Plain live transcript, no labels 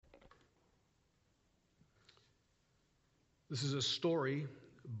This is a story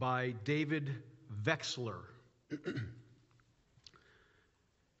by David Vexler.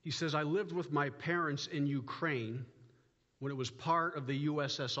 He says, I lived with my parents in Ukraine when it was part of the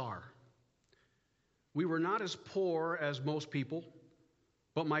USSR. We were not as poor as most people,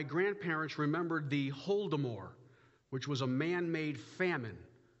 but my grandparents remembered the Holodomor, which was a man-made famine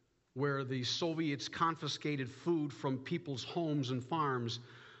where the Soviets confiscated food from people's homes and farms,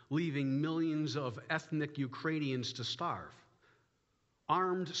 leaving millions of ethnic Ukrainians to starve.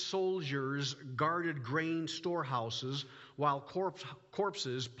 Armed soldiers guarded grain storehouses while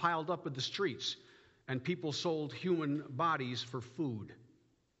corpses piled up in the streets, and people sold human bodies for food.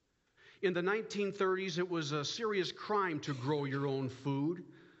 In the 1930s, it was a serious crime to grow your own food,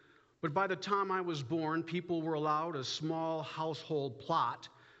 but by the time I was born, people were allowed a small household plot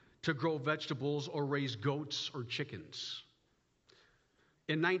to grow vegetables or raise goats or chickens.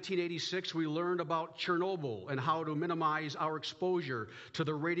 In 1986, we learned about Chernobyl and how to minimize our exposure to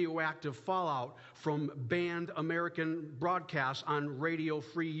the radioactive fallout from banned American broadcasts on Radio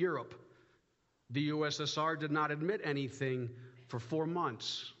Free Europe. The USSR did not admit anything for 4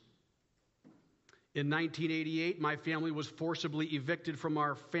 months. In 1988, my family was forcibly evicted from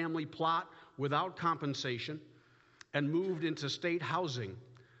our family plot without compensation and moved into state housing.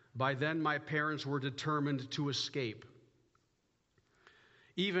 By then, my parents were determined to escape.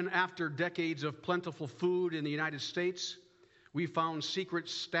 Even after decades of plentiful food in the United States, we found secret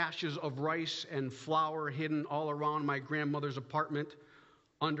stashes of rice and flour hidden all around my grandmother's apartment,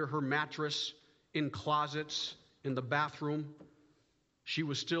 under her mattress, in closets, in the bathroom. She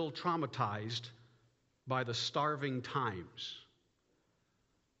was still traumatized by the starving times.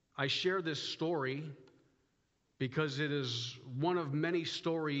 I share this story because it is one of many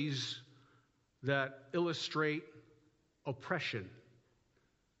stories that illustrate oppression.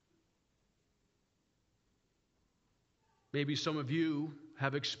 Maybe some of you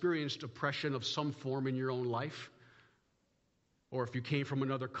have experienced oppression of some form in your own life, or if you came from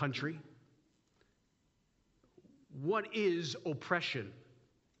another country. What is oppression?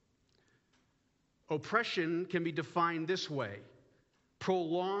 Oppression can be defined this way: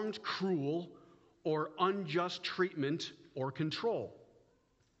 prolonged, cruel, or unjust treatment or control.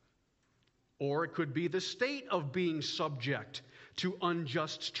 Or it could be the state of being subject to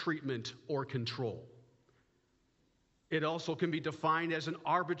unjust treatment or control. It also can be defined as an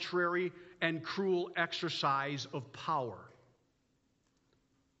arbitrary and cruel exercise of power,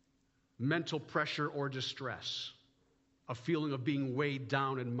 mental pressure or distress, a feeling of being weighed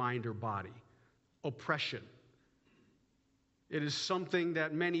down in mind or body. Oppression. It is something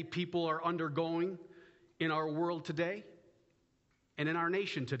that many people are undergoing in our world today and in our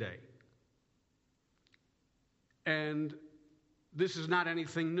nation today. And this is not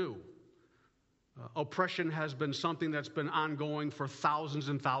anything new. Oppression has been something that's been ongoing for thousands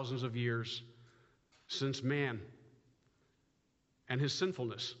and thousands of years, since man and his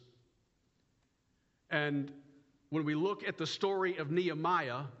sinfulness. And when we look at the story of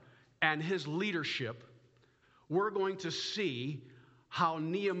Nehemiah and his leadership, we're going to see how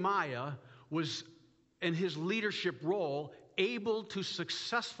Nehemiah was, in his leadership role, able to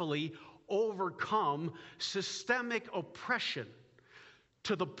successfully overcome systemic oppression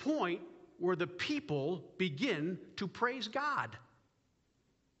to the point where the people begin to praise God.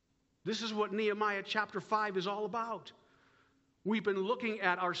 This is what Nehemiah chapter 5 is all about. We've been looking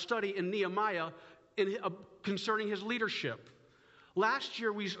at our study in Nehemiah concerning his leadership. Last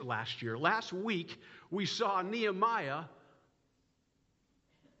week, we saw Nehemiah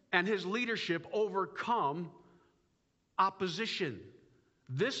and his leadership overcome opposition.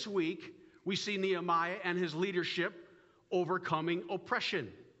 This week, we see Nehemiah and his leadership overcoming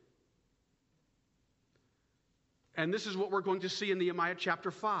oppression. And this is what we're going to see in Nehemiah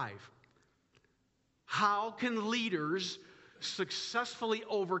chapter 5. How can leaders successfully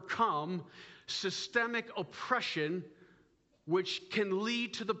overcome systemic oppression which can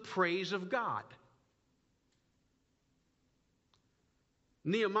lead to the praise of God?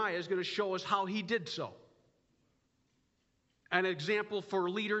 Nehemiah is going to show us how he did so. An example for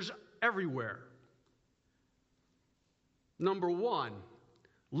leaders everywhere. Number one,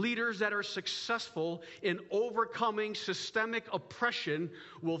 leaders that are successful in overcoming systemic oppression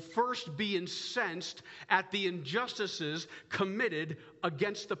will first be incensed at the injustices committed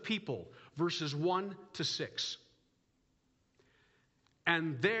against the people. Verses 1 to 6.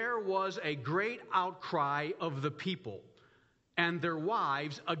 And there was a great outcry of the people and their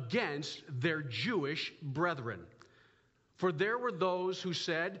wives against their Jewish brethren. For there were those who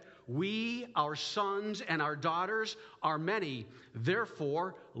said, we, our sons and our daughters, are many.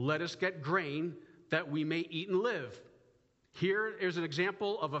 Therefore, let us get grain that we may eat and live. Here is an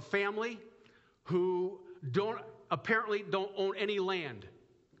example of a family who apparently don't own any land.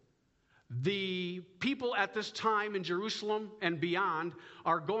 The people at this time in Jerusalem and beyond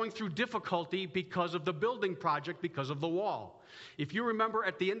are going through difficulty because of the building project, because of the wall. If you remember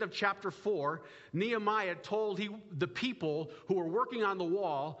at the end of chapter 4, Nehemiah told the people who were working on the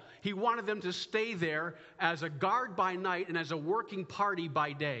wall, he wanted them to stay there as a guard by night and as a working party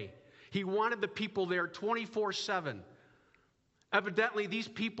by day. He wanted the people there 24/7. Evidently, these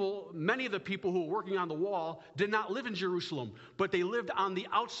people, many of the people who were working on the wall, did not live in Jerusalem, but they lived on the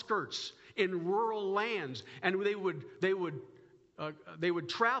outskirts in rural lands, and they would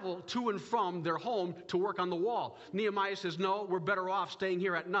travel to and from their home to work on the wall. Nehemiah says, no, we're better off staying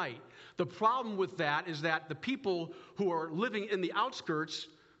here at night. The problem with that is that the people who are living in the outskirts,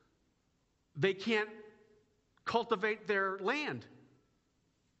 they can't cultivate their land.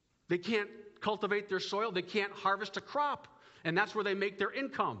 They can't cultivate their soil. They can't harvest a crop. And that's where they make their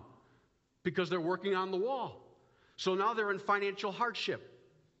income, because they're working on the wall. So now they're in financial hardship.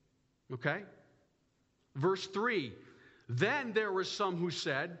 Okay? Verse 3, then there were some who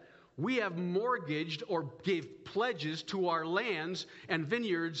said, we have mortgaged or gave pledges to our lands and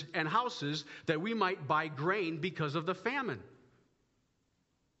vineyards and houses that we might buy grain because of the famine.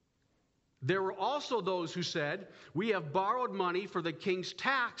 There were also those who said, we have borrowed money for the king's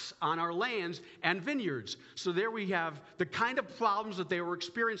tax on our lands and vineyards. So there we have the kind of problems that they were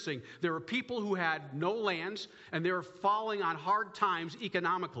experiencing. There were people who had no lands, and they were falling on hard times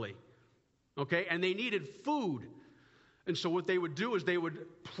economically. Okay? And they needed food. And so what they would do is they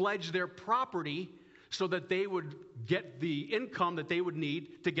would pledge their property so that they would get the income that they would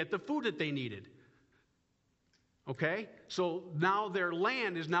need to get the food that they needed. Okay? So now their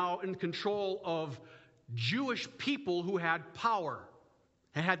land is now in control of Jewish people who had power,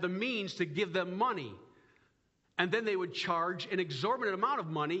 had the means to give them money. And then they would charge an exorbitant amount of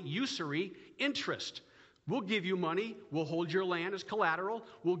money, usury, interest. We'll give you money, we'll hold your land as collateral,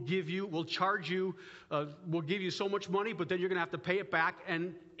 we'll give you so much money, but then you're going to have to pay it back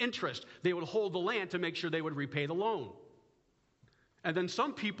and interest. They would hold the land to make sure they would repay the loan. And then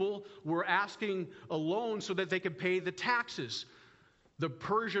some people were asking a loan so that they could pay the taxes. The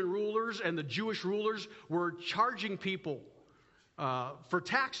Persian rulers and the Jewish rulers were charging people for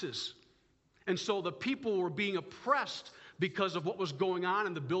taxes. And so the people were being oppressed because of what was going on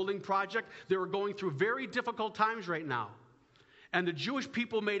in the building project. They were going through very difficult times right now. And the Jewish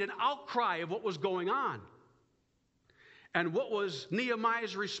people made an outcry of what was going on. And what was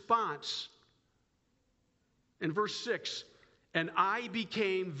Nehemiah's response? In verse 6, and I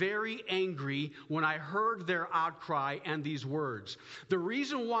became very angry when I heard their outcry and these words. The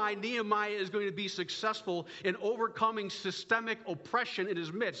reason why Nehemiah is going to be successful in overcoming systemic oppression in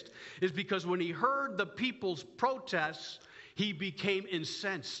his midst is because when he heard the people's protests, he became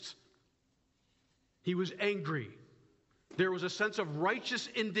incensed. He was angry. There was a sense of righteous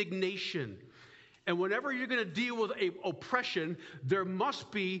indignation. And whenever you're going to deal with oppression, there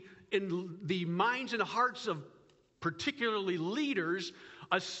must be in the minds and hearts of particularly leaders,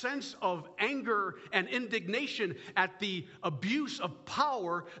 a sense of anger and indignation at the abuse of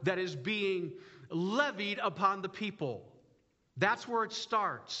power that is being levied upon the people. That's where it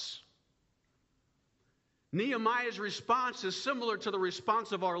starts. Nehemiah's response is similar to the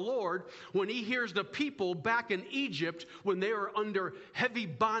response of our Lord when he hears the people back in Egypt when they were under heavy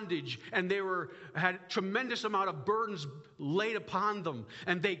bondage and they had a tremendous amount of burdens laid upon them,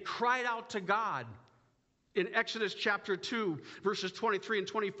 and they cried out to God. In Exodus chapter 2, verses 23 and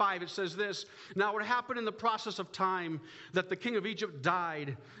 25, it says this, now it happened in the process of time that the king of Egypt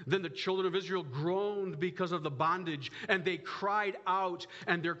died. Then the children of Israel groaned because of the bondage, and they cried out,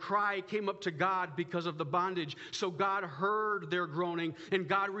 and their cry came up to God because of the bondage. So God heard their groaning, and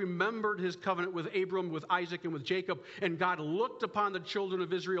God remembered his covenant with Abram, with Isaac, and with Jacob, and God looked upon the children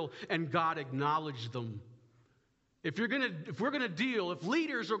of Israel, and God acknowledged them. If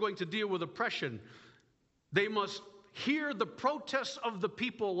leaders are going to deal with oppression, they must hear the protests of the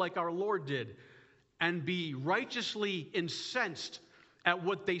people like our Lord did and be righteously incensed at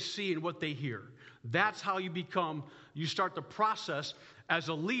what they see and what they hear. That's how you start the process as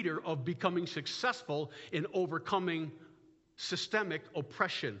a leader of becoming successful in overcoming systemic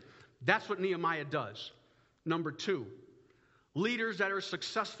oppression. That's what Nehemiah does. Number 2, leaders that are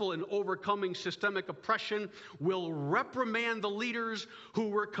successful in overcoming systemic oppression will reprimand the leaders who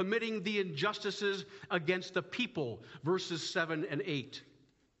were committing the injustices against the people. Verses 7 and 8.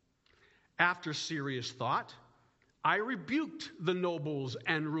 After serious thought, I rebuked the nobles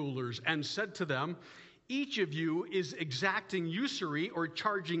and rulers and said to them, each of you is exacting usury or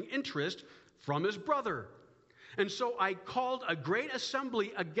charging interest from his brother. And so I called a great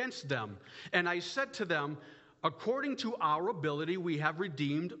assembly against them, and I said to them, according to our ability, we have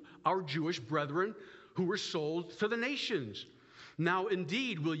redeemed our Jewish brethren who were sold to the nations. Now,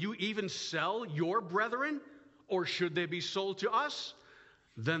 indeed, will you even sell your brethren, or should they be sold to us?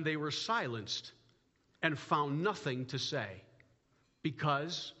 Then they were silenced and found nothing to say,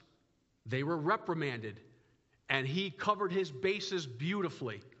 because they were reprimanded, and he covered his bases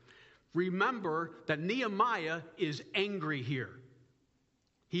beautifully. Remember that Nehemiah is angry here.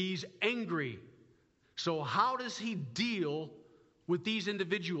 He's angry. So how does he deal with these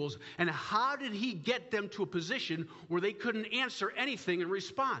individuals? And how did he get them to a position where they couldn't answer anything in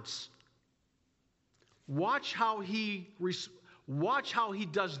response? Watch how he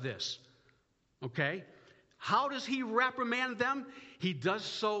does this. Okay? How does he reprimand them? He does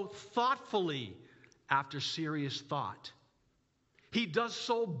so thoughtfully, after serious thought. He does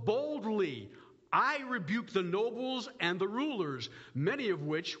so boldly. I rebuke the nobles and the rulers, many of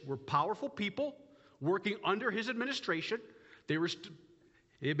which were powerful people working under his administration. They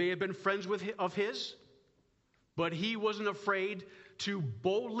may have been friends of his, but he wasn't afraid to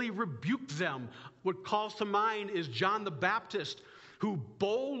boldly rebuke them. What calls to mind is John the Baptist, who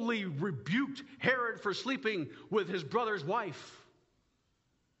boldly rebuked Herod for sleeping with his brother's wife.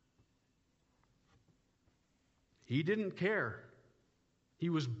 He didn't care. He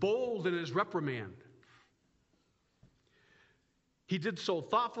was bold in his reprimand. He did so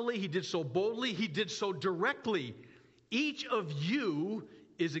thoughtfully, he did so boldly, he did so directly. Each of you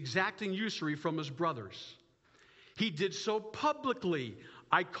is exacting usury from his brothers. He did so publicly.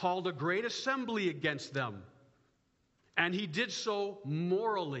 I called a great assembly against them. And he did so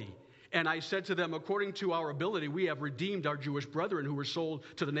morally. And I said to them, according to our ability, we have redeemed our Jewish brethren who were sold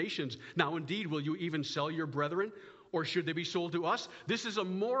to the nations. Now, indeed, will you even sell your brethren, or should they be sold to us? This is a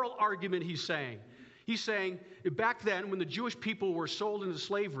moral argument, he's saying. He's saying, back then, when the Jewish people were sold into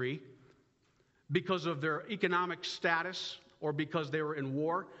slavery because of their economic status or because they were in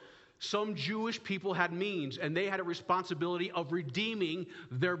war, some Jewish people had means, and they had a responsibility of redeeming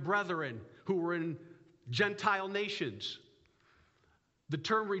their brethren who were in Gentile nations. The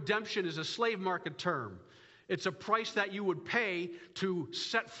term redemption is a slave market term. It's a price that you would pay to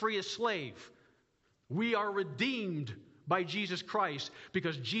set free a slave. We are redeemed by Jesus Christ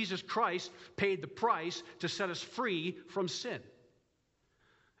because Jesus Christ paid the price to set us free from sin.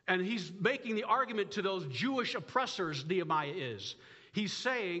 And he's making the argument to those Jewish oppressors, Nehemiah is. He's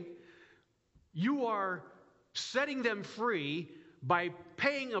saying, you are setting them free by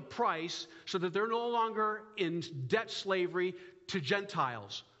paying a price so that they're no longer in debt slavery to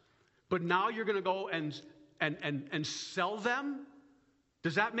Gentiles. But now you're going to go and sell them?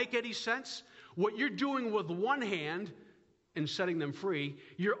 Does that make any sense? What you're doing with one hand in setting them free,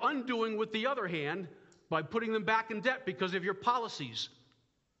 you're undoing with the other hand by putting them back in debt because of your policies,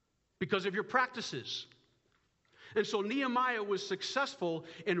 because of your practices. And so Nehemiah was successful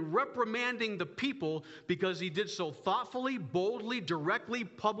in reprimanding the people because he did so thoughtfully, boldly, directly,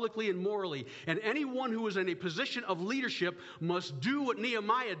 publicly, and morally. And anyone who is in a position of leadership must do what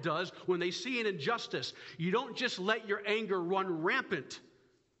Nehemiah does when they see an injustice. You don't just let your anger run rampant.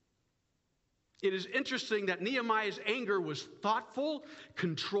 It is interesting that Nehemiah's anger was thoughtful,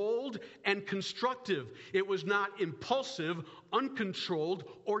 controlled, and constructive. It was not impulsive, uncontrolled,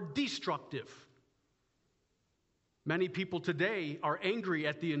 or destructive. Many people today are angry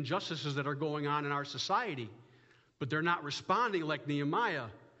at the injustices that are going on in our society, but they're not responding like Nehemiah.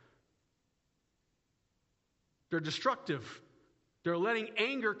 They're destructive. They're letting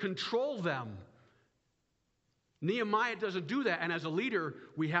anger control them. Nehemiah doesn't do that, and as a leader,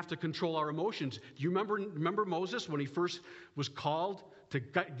 we have to control our emotions. Do you remember Moses when he first was called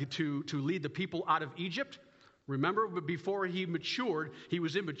to lead the people out of Egypt? Remember, before he matured, he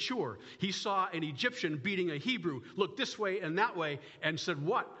was immature. He saw an Egyptian beating a Hebrew, looked this way and that way, and said,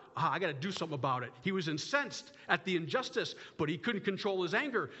 what? I got to do something about it. He was incensed at the injustice, but he couldn't control his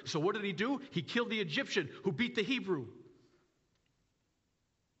anger. So what did he do? He killed the Egyptian who beat the Hebrew.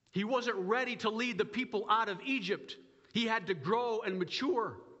 He wasn't ready to lead the people out of Egypt. He had to grow and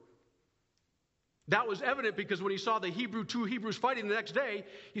mature. That was evident because when he saw two Hebrews fighting the next day,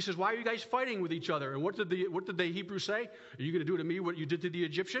 he says, why are you guys fighting with each other? And what did the Hebrew say? Are you going to do to me what you did to the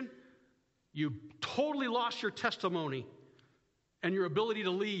Egyptian? You totally lost your testimony and your ability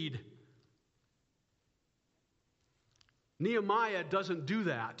to lead. Nehemiah doesn't do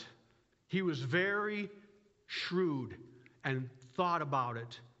that. He was very shrewd and thought about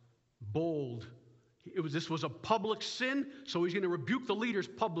it. Bold. This was a public sin, so he's going to rebuke the leaders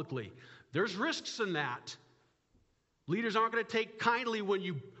publicly. There's risks in that. Leaders aren't going to take kindly when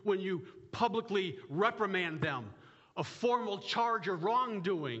you publicly reprimand them, a formal charge of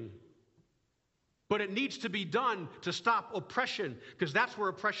wrongdoing. But it needs to be done to stop oppression, because that's where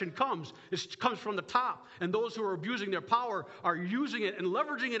oppression comes. It comes from the top, and those who are abusing their power are using it and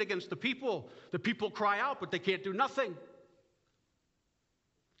leveraging it against the people. The people cry out, but they can't do nothing.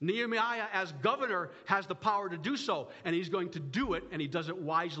 Nehemiah, as governor, has the power to do so, and he's going to do it, and he does it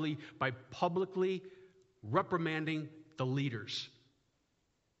wisely by publicly reprimanding the leaders.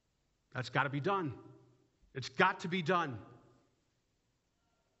 That's got to be done. It's got to be done.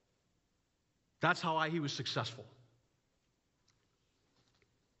 That's how he was successful.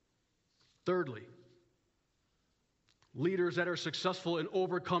 Thirdly, leaders that are successful in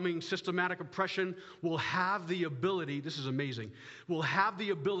overcoming systematic oppression will have the ability, this is amazing, will have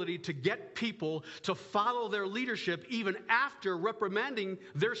the ability to get people to follow their leadership even after reprimanding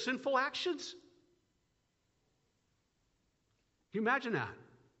their sinful actions. Can you imagine that?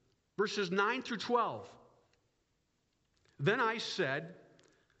 Verses 9 through 12. Then I said,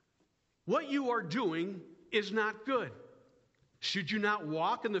 what you are doing is not good. Should you not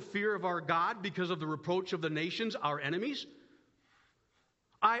walk in the fear of our God because of the reproach of the nations, our enemies?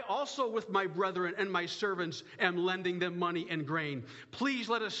 I also with my brethren and my servants am lending them money and grain. Please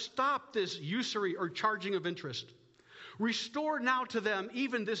let us stop this usury or charging of interest. Restore now to them,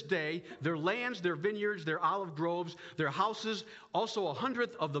 even this day, their lands, their vineyards, their olive groves, their houses, also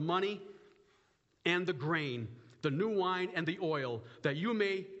 100th of the money and the grain, the new wine and the oil, that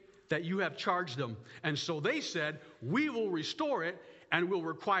you have charged them. And so they said, we will restore it and will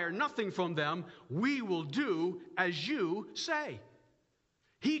require nothing from them. We will do as you say.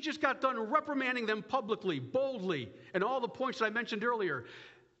 He just got done reprimanding them publicly, boldly, and all the points that I mentioned earlier.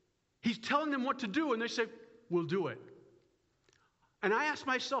 He's telling them what to do, and they say, we'll do it. And I ask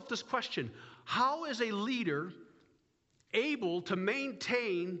myself this question: how is a leader able to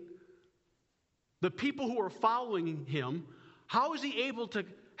maintain the people who are following him? How is he able to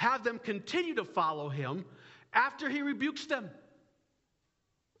have them continue to follow him after he rebukes them?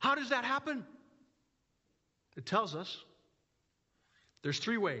 How does that happen? It tells us there's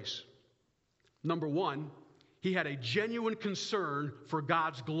 3 ways. Number 1, he had a genuine concern for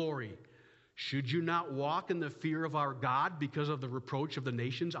God's glory. Should you not walk in the fear of our God because of the reproach of the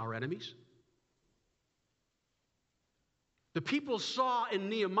nations, our enemies? The people saw in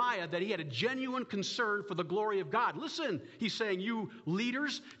Nehemiah that he had a genuine concern for the glory of God. Listen, he's saying, you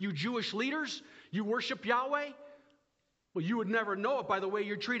leaders, you Jewish leaders, you worship Yahweh? Well, you would never know it by the way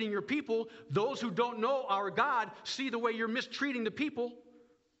you're treating your people. Those who don't know our God see the way you're mistreating the people.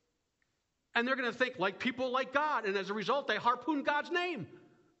 And they're going to think like people like God. And as a result, they harpoon God's name.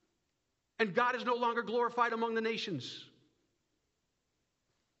 And God is no longer glorified among the nations.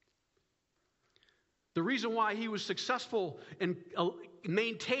 The reason why he was successful in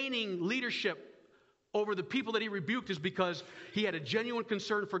maintaining leadership over the people that he rebuked is because he had a genuine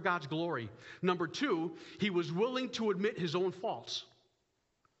concern for God's glory. Number 2, he was willing to admit his own faults.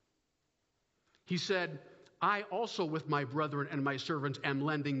 He said, I also with my brethren and my servants am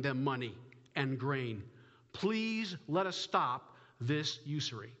lending them money and grain. Please let us stop this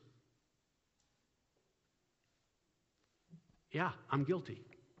usury. Yeah, I'm guilty.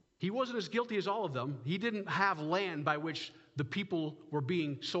 He wasn't as guilty as all of them. He didn't have land by which the people were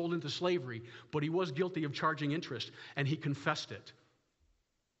being sold into slavery, but he was guilty of charging interest, and he confessed it.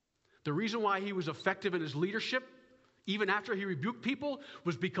 The reason why he was effective in his leadership, even after he rebuked people,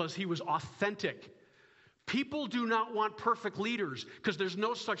 was because he was authentic. People do not want perfect leaders because there's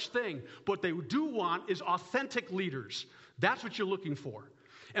no such thing. What they do want is authentic leaders. That's what you're looking for.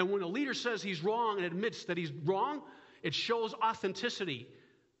 And when a leader says he's wrong and admits that he's wrong, it shows authenticity.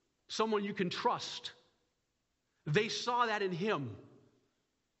 Someone you can trust. They saw that in him.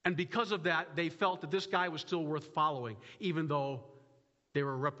 And because of that, they felt that this guy was still worth following, even though they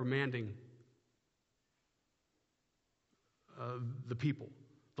were reprimanding the people,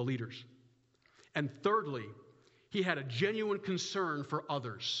 the leaders. And thirdly, he had a genuine concern for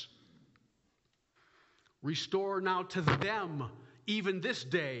others. Restore now to them, even this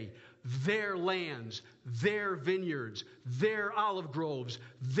day, their lands, their vineyards, their olive groves,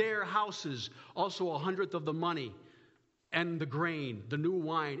 their houses, also 100th of the money and the grain, the new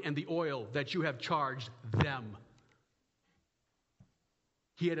wine and the oil that you have charged them.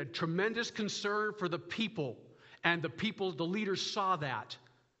 He had a tremendous concern for the people, and the leaders saw that.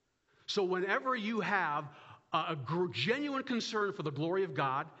 So whenever you have a genuine concern for the glory of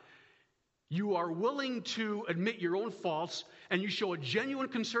God, you are willing to admit your own faults, and you show a genuine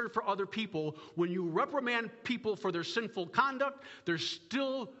concern for other people. When you reprimand people for their sinful conduct, they're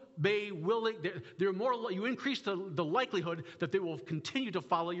still you increase the likelihood that they will continue to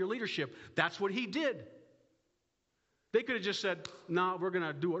follow your leadership. That's what he did. They could have just said, no, we're going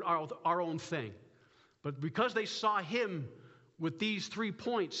to do it our own thing. But because they saw him with these 3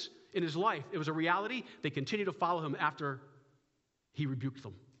 points in his life, it was a reality. They continued to follow him after he rebuked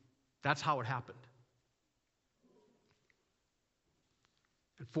them. That's how it happened.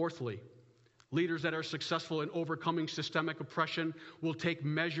 And fourthly, leaders that are successful in overcoming systemic oppression will take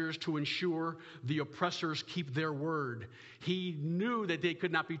measures to ensure the oppressors keep their word. He knew that they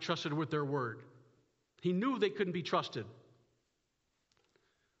could not be trusted with their word. He knew they couldn't be trusted.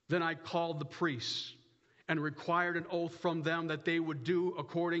 Then I called the priests and required an oath from them that they would do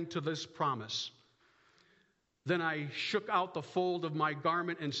according to this promise. Then I shook out the fold of my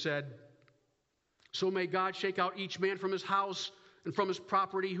garment and said, so may God shake out each man from his house and from his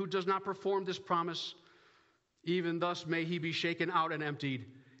property who does not perform this promise. Even thus may he be shaken out and emptied.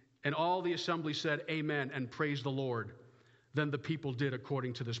 And all the assembly said, amen, and praised the Lord. Then the people did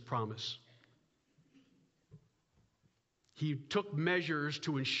according to this promise. He took measures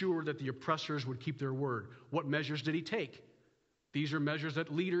to ensure that the oppressors would keep their word. What measures did he take? These are measures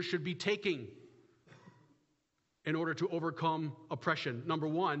that leaders should be taking in order to overcome oppression. Number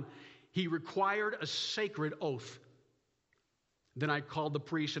one, he required a sacred oath. Then I called the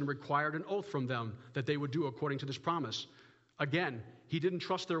priests and required an oath from them that they would do according to this promise. Again, he didn't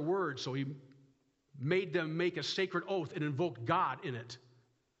trust their word, so he made them make a sacred oath and invoked God in it.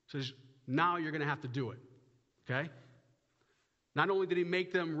 He says, now you're going to have to do it. Okay? Not only did he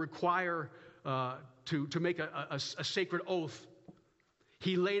make them require to make a sacred oath,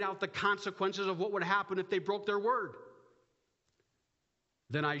 he laid out the consequences of what would happen if they broke their word.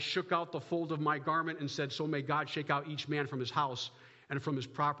 Then I shook out the fold of my garment and said, so may God shake out each man from his house and from his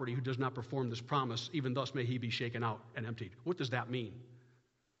property who does not perform this promise. Even thus may he be shaken out and emptied. What does that mean?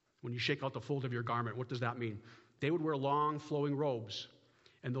 When you shake out the fold of your garment, what does that mean? They would wear long flowing robes,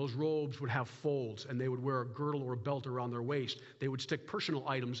 and those robes would have folds, and they would wear a girdle or a belt around their waist. They would stick personal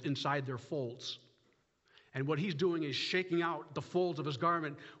items inside their folds. And what he's doing is shaking out the folds of his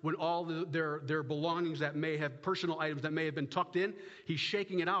garment when all their belongings that may have, personal items that may have been tucked in, he's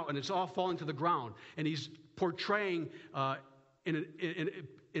shaking it out and it's all falling to the ground. And he's portraying in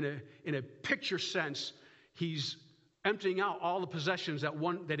a picture sense, he's emptying out all the possessions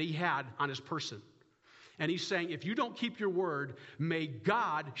that he had on his person. And he's saying, if you don't keep your word, may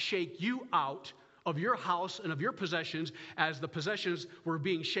God shake you out of your house and of your possessions as the possessions were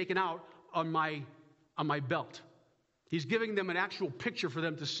being shaken out on my belt. He's giving them an actual picture for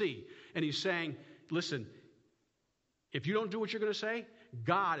them to see. And he's saying, listen, if you don't do what you're going to say,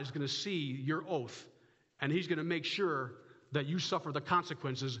 God is going to see your oath. And he's going to make sure that you suffer the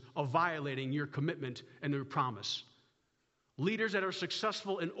consequences of violating your commitment and your promise. Leaders that are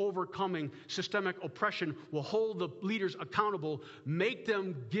successful in overcoming systemic oppression will hold the leaders accountable, make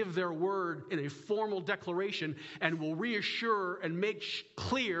them give their word in a formal declaration, and will reassure and make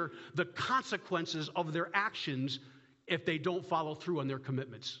clear the consequences of their actions if they don't follow through on their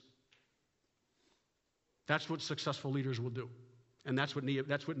commitments. That's what successful leaders will do. And that's what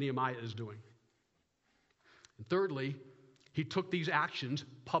Nehemiah is doing. And thirdly, he took these actions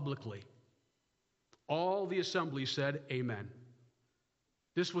publicly. All the assembly said, amen.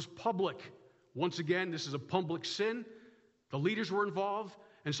 This was public. Once again, this is a public sin. The leaders were involved,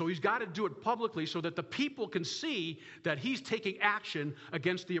 and so he's got to do it publicly so that the people can see that he's taking action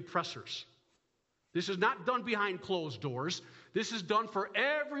against the oppressors. This is not done behind closed doors. This is done for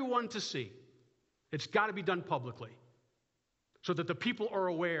everyone to see. It's got to be done publicly so that the people are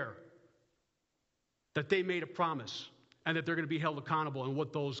aware that they made a promise and that they're going to be held accountable and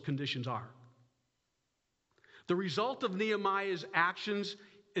what those conditions are. The result of Nehemiah's actions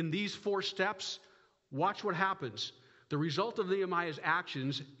in these 4 steps, watch what happens. The result of Nehemiah's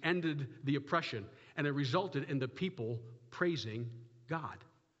actions ended the oppression, and it resulted in the people praising God.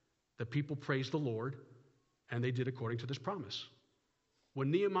 The people praised the Lord, and they did according to this promise.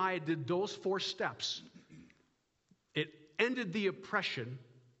 When Nehemiah did those 4 steps, it ended the oppression,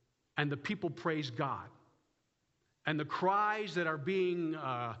 and the people praised God. And the cries that are being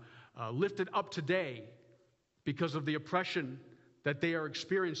lifted up today because of the oppression that they are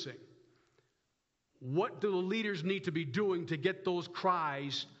experiencing. What do the leaders need to be doing to get those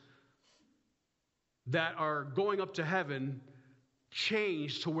cries that are going up to heaven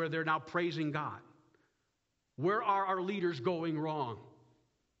changed to where they're now praising God? Where are our leaders going wrong?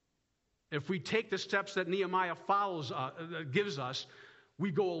 If we take the steps that Nehemiah gives us,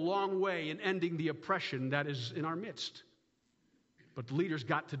 we go a long way in ending the oppression that is in our midst. But the leaders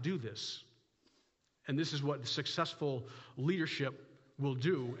got to do this. And this is what successful leadership will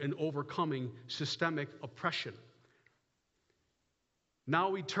do in overcoming systemic oppression. Now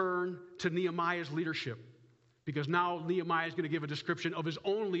we turn to Nehemiah's leadership, because now Nehemiah is going to give a description of his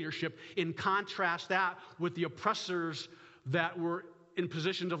own leadership and contrast that with the oppressors that were in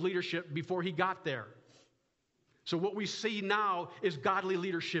positions of leadership before he got there. So what we see now is godly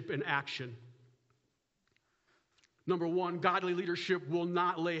leadership in action. Number one, godly leadership will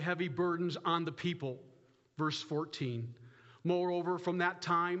not lay heavy burdens on the people. Verse 14. Moreover, from that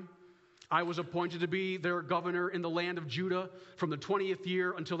time, I was appointed to be their governor in the land of Judah from the 20th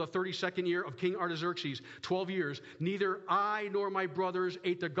year until the 32nd year of King Artaxerxes, 12 years. Neither I nor my brothers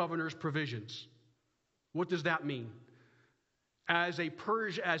ate the governor's provisions. What does that mean? As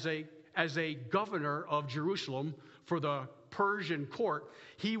a governor of Jerusalem for the Persian court,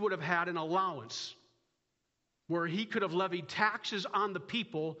 he would have had an allowance where he could have levied taxes on the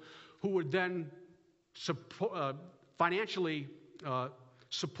people who would then financially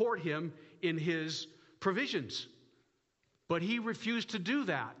support him in his provisions. But he refused to do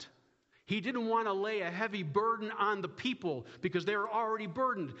that. He didn't want to lay a heavy burden on the people because they were already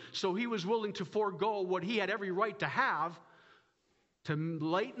burdened. So he was willing to forego what he had every right to have to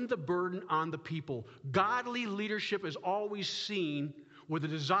lighten the burden on the people. Godly leadership is always seen with a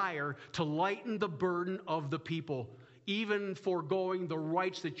desire to lighten the burden of the people, even foregoing the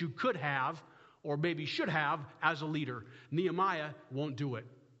rights that you could have or maybe should have as a leader. Nehemiah won't do it.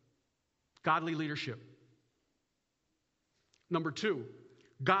 Godly leadership. Number two,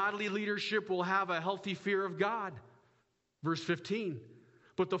 godly leadership will have a healthy fear of God. Verse 15.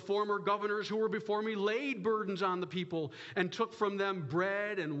 But the former governors who were before me laid burdens on the people and took from them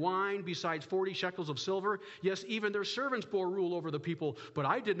bread and wine besides 40 shekels of silver. Yes, even their servants bore rule over the people, but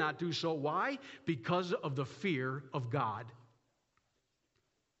I did not do so. Why? Because of the fear of God.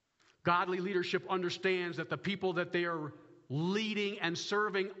 Godly leadership understands that the people that they are leading and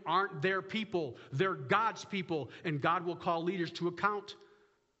serving aren't their people. They're God's people, and God will call leaders to account,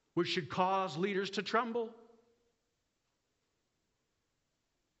 which should cause leaders to tremble.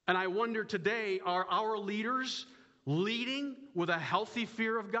 And I wonder today, are our leaders leading with a healthy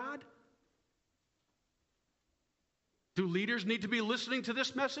fear of God? Do leaders need to be listening to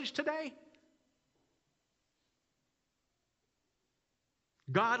this message today?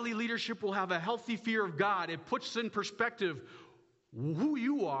 Godly leadership will have a healthy fear of God. It puts in perspective who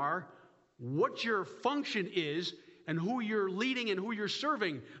you are, what your function is, and who you're leading and who you're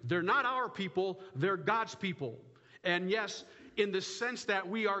serving. They're not our people, they're God's people. And yes, in the sense that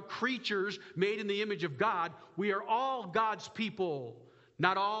we are creatures made in the image of God, we are all God's people.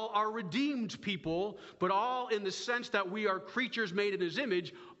 Not all are redeemed people, but all in the sense that we are creatures made in His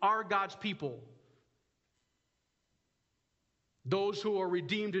image are God's people. Those who are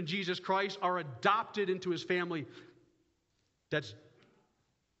redeemed in Jesus Christ are adopted into His family. That's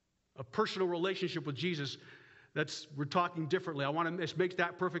a personal relationship with Jesus. We're talking differently. I want to make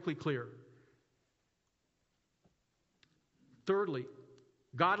that perfectly clear. Thirdly,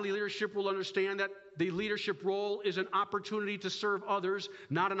 godly leadership will understand that the leadership role is an opportunity to serve others,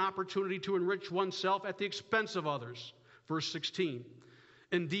 not an opportunity to enrich oneself at the expense of others. Verse 16.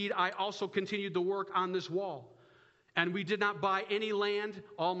 Indeed, I also continued the work on this wall, and we did not buy any land.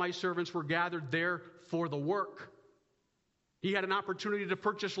 All my servants were gathered there for the work. He had an opportunity to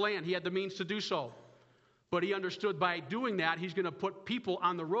purchase land. He had the means to do so. But he understood by doing that, he's going to put people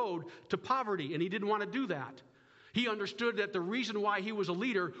on the road to poverty, and he didn't want to do that. He understood that the reason why he was a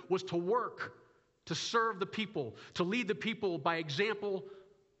leader was to work, to serve the people, to lead the people by example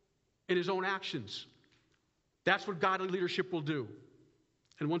in his own actions. That's what godly leadership will do.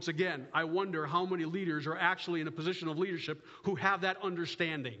 And once again, I wonder how many leaders are actually in a position of leadership who have that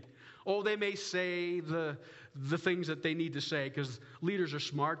understanding. Oh, they may say the things that they need to say because leaders are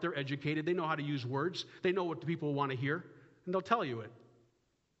smart, they're educated, they know how to use words, they know what the people want to hear, and they'll tell you it.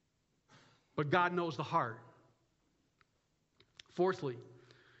 But God knows the heart. Fourthly,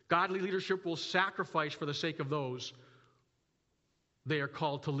 godly leadership will sacrifice for the sake of those they are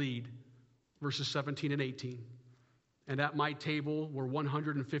called to lead. Verses 17 and 18. And at my table were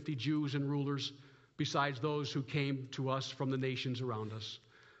 150 Jews and rulers, besides those who came to us from the nations around us.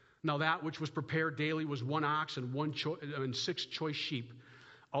 Now that which was prepared daily was 1 ox and 6 choice sheep.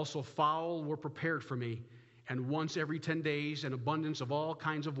 Also fowl were prepared for me, and once every 10 days an abundance of all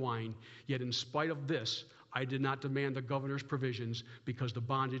kinds of wine. Yet in spite of this, I did not demand the governor's provisions because the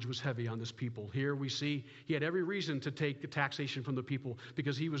bondage was heavy on this people. Here we see he had every reason to take the taxation from the people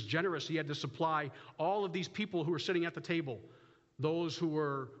because he was generous. He had to supply all of these people who were sitting at the table. Those who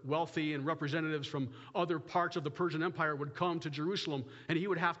were wealthy and representatives from other parts of the Persian Empire would come to Jerusalem, and he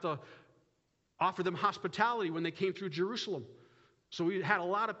would have to offer them hospitality when they came through Jerusalem. So he had a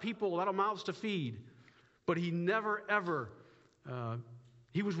lot of people, a lot of mouths to feed. But he never, ever,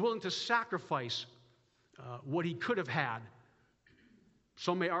 he was willing to sacrifice what he could have had.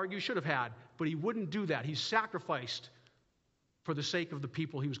 Some may argue should have had, but he wouldn't do that. He sacrificed for the sake of the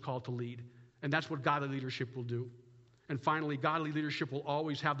people he was called to lead. And that's what godly leadership will do. And finally, godly leadership will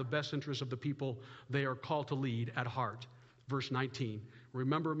always have the best interests of the people they are called to lead at heart. Verse 19,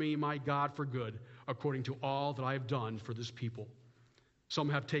 remember me, my God, for good, according to all that I have done for this people. Some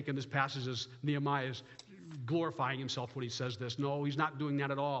have taken this passage as Nehemiah's glorifying himself when he says this. No, he's not doing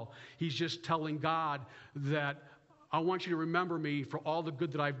that at all. He's just telling God that I want you to remember me for all the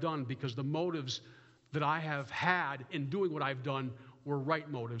good that I've done, because the motives that I have had in doing what I've done were right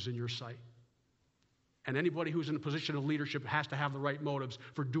motives in your sight. And anybody who's in a position of leadership has to have the right motives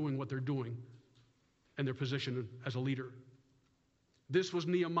for doing what they're doing in their position as a leader. This was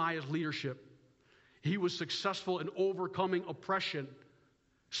Nehemiah's leadership. He was successful in overcoming oppression,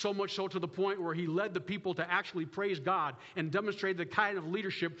 so much so to the point where he led the people to actually praise God and demonstrated the kind of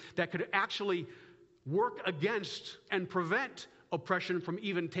leadership that could actually work against and prevent oppression from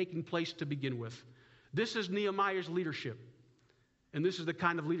even taking place to begin with. This is Nehemiah's leadership. And this is the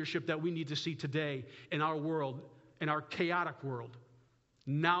kind of leadership that we need to see today in our world, in our chaotic world.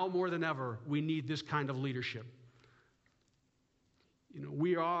 Now more than ever, we need this kind of leadership. You know,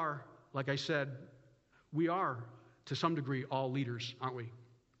 we are, like I said, we are to some degree all leaders, aren't we?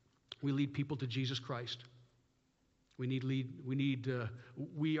 We lead people to Jesus Christ. We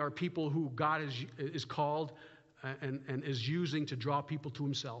are people who God is called and is using to draw people to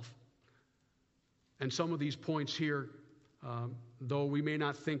himself. And some of these points here, though we may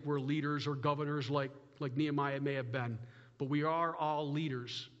not think we're leaders or governors like Nehemiah may have been, but we are all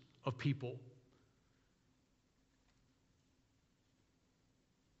leaders of people.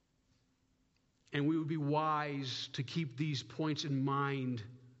 And we would be wise to keep these points in mind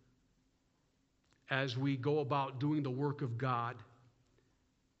as we go about doing the work of God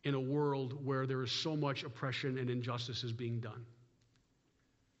in a world where there is so much oppression and injustice is being done.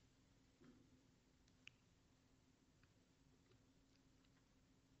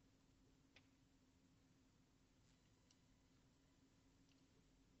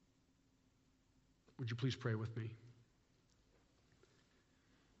 Would you please pray with me?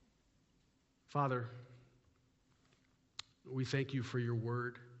 Father, we thank you for your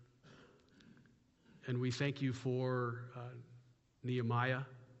word. And we thank you for Nehemiah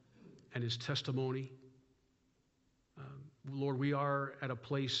and his testimony. Lord, we are at a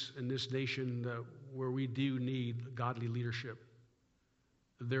place in this nation where we do need godly leadership.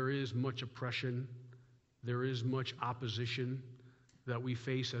 There is much oppression. There is much opposition that we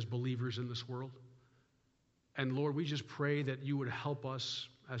face as believers in this world. And Lord, we just pray that you would help us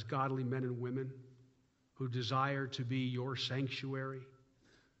as godly men and women who desire to be your sanctuary,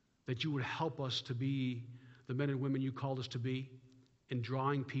 that you would help us to be the men and women you called us to be in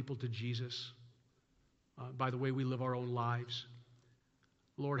drawing people to Jesus by the way we live our own lives.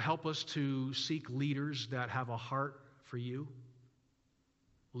 Lord, help us to seek leaders that have a heart for you,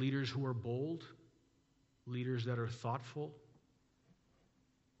 leaders who are bold, leaders that are thoughtful,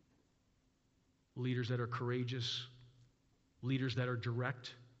 leaders that are courageous, leaders that are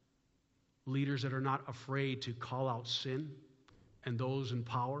direct, leaders that are not afraid to call out sin and those in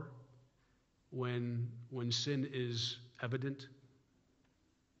power when sin is evident.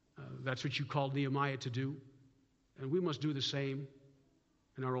 That's what you called Nehemiah to do. And we must do the same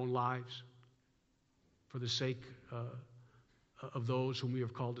in our own lives for the sake of those whom we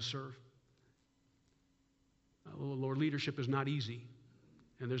have called to serve. Lord, leadership is not easy.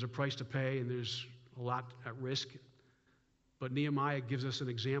 And there's a price to pay, and there's a lot at risk. But Nehemiah gives us an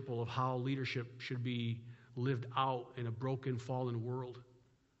example of how leadership should be lived out in a broken, fallen world.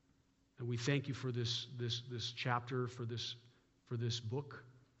 And we thank you for this chapter, for this book.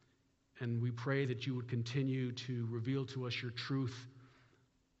 And we pray that you would continue to reveal to us your truth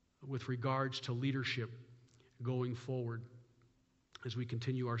with regards to leadership going forward as we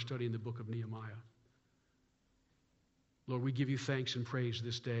continue our study in the book of Nehemiah. Lord, we give you thanks and praise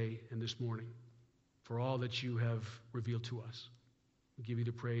this day and this morning for all that you have revealed to us. We give you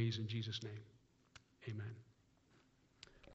the praise in Jesus' name. Amen.